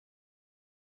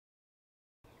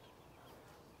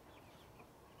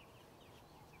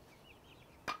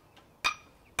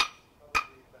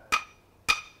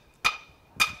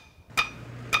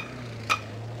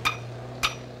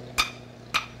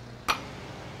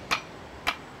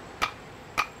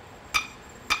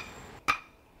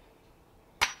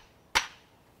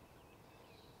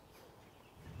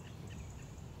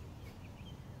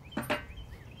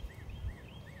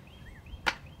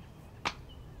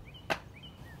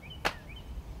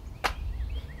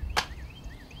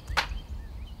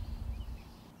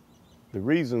The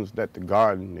reasons that the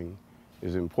gardening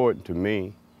is important to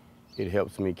me, it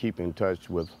helps me keep in touch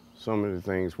with some of the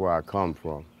things where I come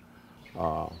from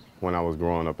when I was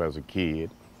growing up as a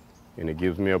kid. And it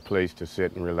gives me a place to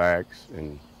sit and relax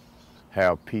and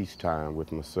have peace time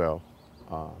with myself.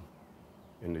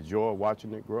 And the joy of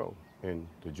watching it grow and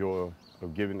the joy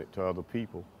of giving it to other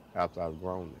people after I've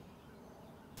grown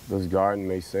it. This garden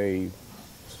may save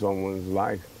someone's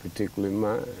life, particularly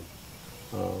mine,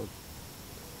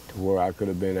 to where I could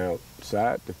have been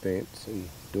outside the fence and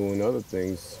doing other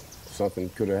things. Something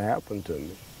could have happened to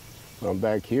me. When I'm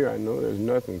back here, I know there's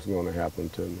nothing's going to happen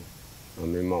to me.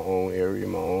 I'm in my own area,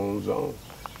 my own zone,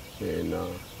 and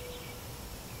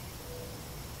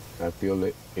I feel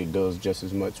that it does just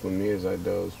as much for me as I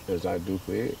do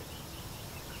for it.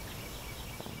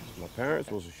 My parents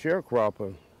was a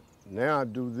sharecropper. Now I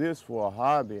do this for a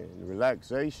hobby and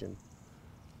relaxation.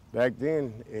 Back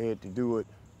then, they had to do it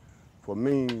for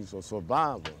means of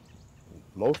survival.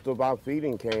 Most of our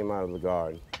feeding came out of the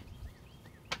garden.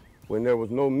 When there was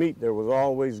no meat, there was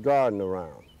always garden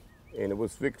around. And it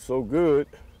was fixed so good,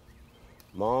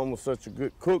 Mom was such a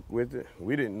good cook with it,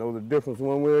 we didn't know the difference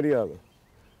one way or the other.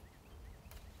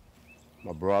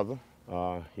 My brother,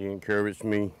 he encouraged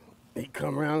me. He'd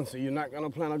come around and say, "You're not gonna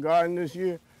plant a garden this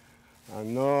year?" I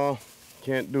know,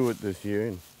 can't do it this year.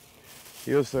 And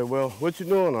he'll say, "Well, what you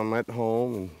doing?" I'm at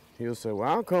home, and he'll say, "Well,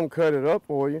 I'll come cut it up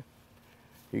for you."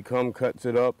 He come, cuts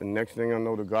it up, and next thing I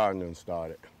know, the garden done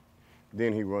started.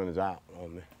 Then he runs out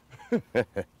on me.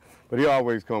 But he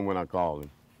always come when I call him.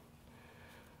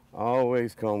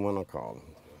 Always come when I call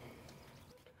him.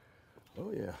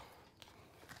 Oh, yeah.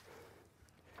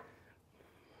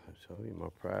 I told you my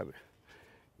private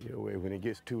getaway. When it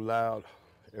gets too loud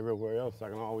everywhere else, I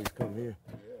can always come here.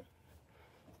 Yeah.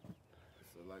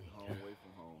 It's like home away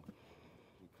from home.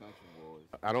 We country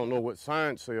boys. I don't know what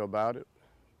science say about it,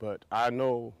 but I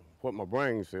know what my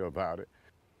brain say about it.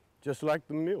 Just like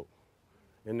the milk.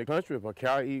 In the country, if a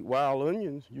cow eat wild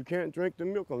onions, you can't drink the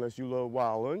milk unless you love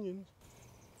wild onions.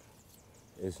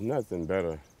 It's nothing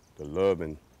better than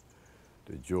loving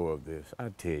the joy of this. I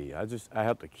tell you, I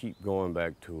have to keep going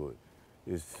back to it.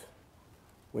 It's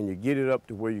when you get it up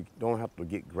to where you don't have to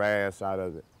get grass out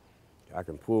of it. I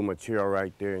can pull my chair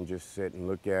right there and just sit and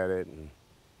look at it and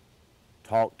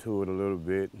talk to it a little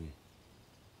bit. And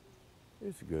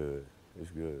it's good.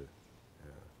 It's good.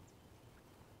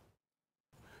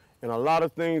 And a lot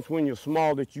of things when you're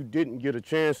small that you didn't get a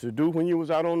chance to do when you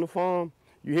was out on the farm,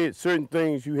 you had certain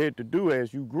things you had to do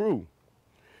as you grew.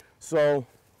 So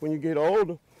when you get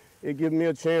older, it gives me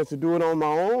a chance to do it on my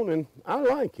own, and I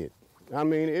like it. I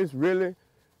mean, it's really,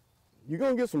 you're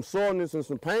gonna get some soreness and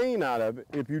some pain out of it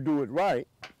if you do it right,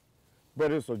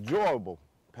 but it's enjoyable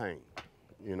pain,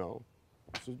 you know?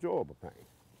 It's enjoyable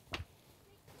pain.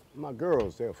 My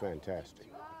girls, they're fantastic.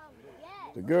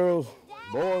 The girls,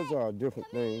 boys are different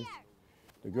things.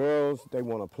 The girls, they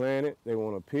want to plant it, they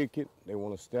want to pick it, they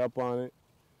want to step on it,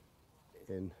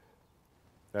 and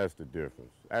that's the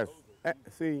difference.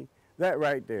 See, that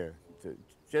right there,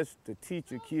 just to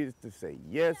teach your kids to say,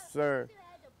 yes, sir,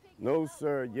 no,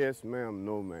 sir, yes, ma'am,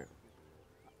 no, ma'am.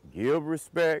 Give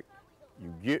respect,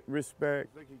 you get respect.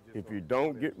 If you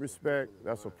don't get respect,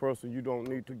 that's a person you don't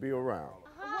need to be around.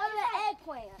 What an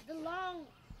eggplant? The long...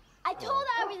 I told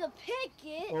Abby to pick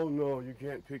it. Oh, no, you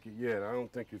can't pick it yet. I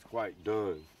don't think it's quite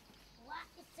done. Why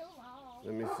it's so long?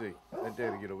 Let me see. Let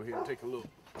Daddy get over here and take a look.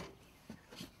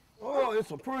 Oh, it's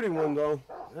a pretty one, though.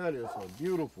 That is a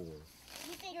beautiful one.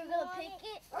 You think you're going to pick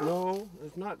it? No,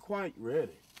 it's not quite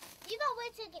ready. You know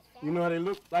where to get that? You know how they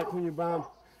look like when you buy them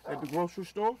at the grocery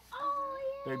store? Oh,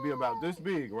 yeah. They be about this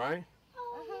big, right?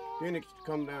 Oh, Then it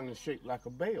come down and shape like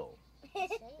a bell.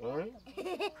 All right?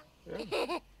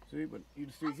 Yeah. See, but you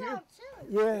see here?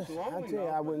 Yes, I tell you,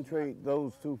 I wouldn't trade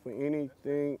those two for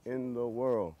anything in the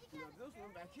world.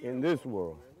 In this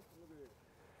world.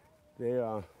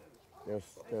 They're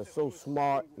so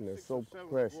smart and they're so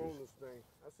precious.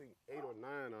 I see 8 or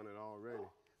 9 on it already.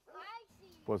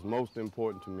 What's most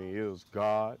important to me is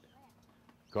God,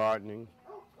 gardening,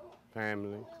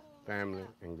 family,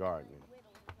 and gardening.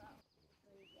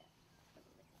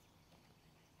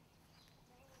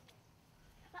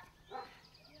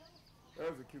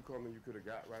 There's a cucumber you could have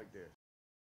got right there.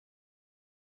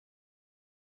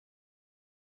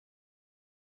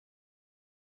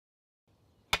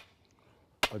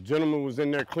 A gentleman was in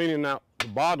there cleaning out the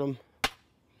bottom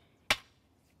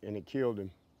and it killed him.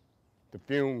 The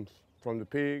fumes from the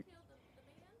pig.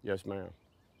 Yes, ma'am.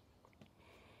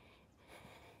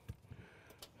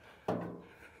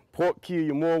 Pork kill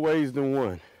you more ways than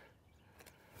one.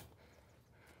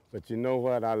 But you know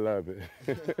what? I love it.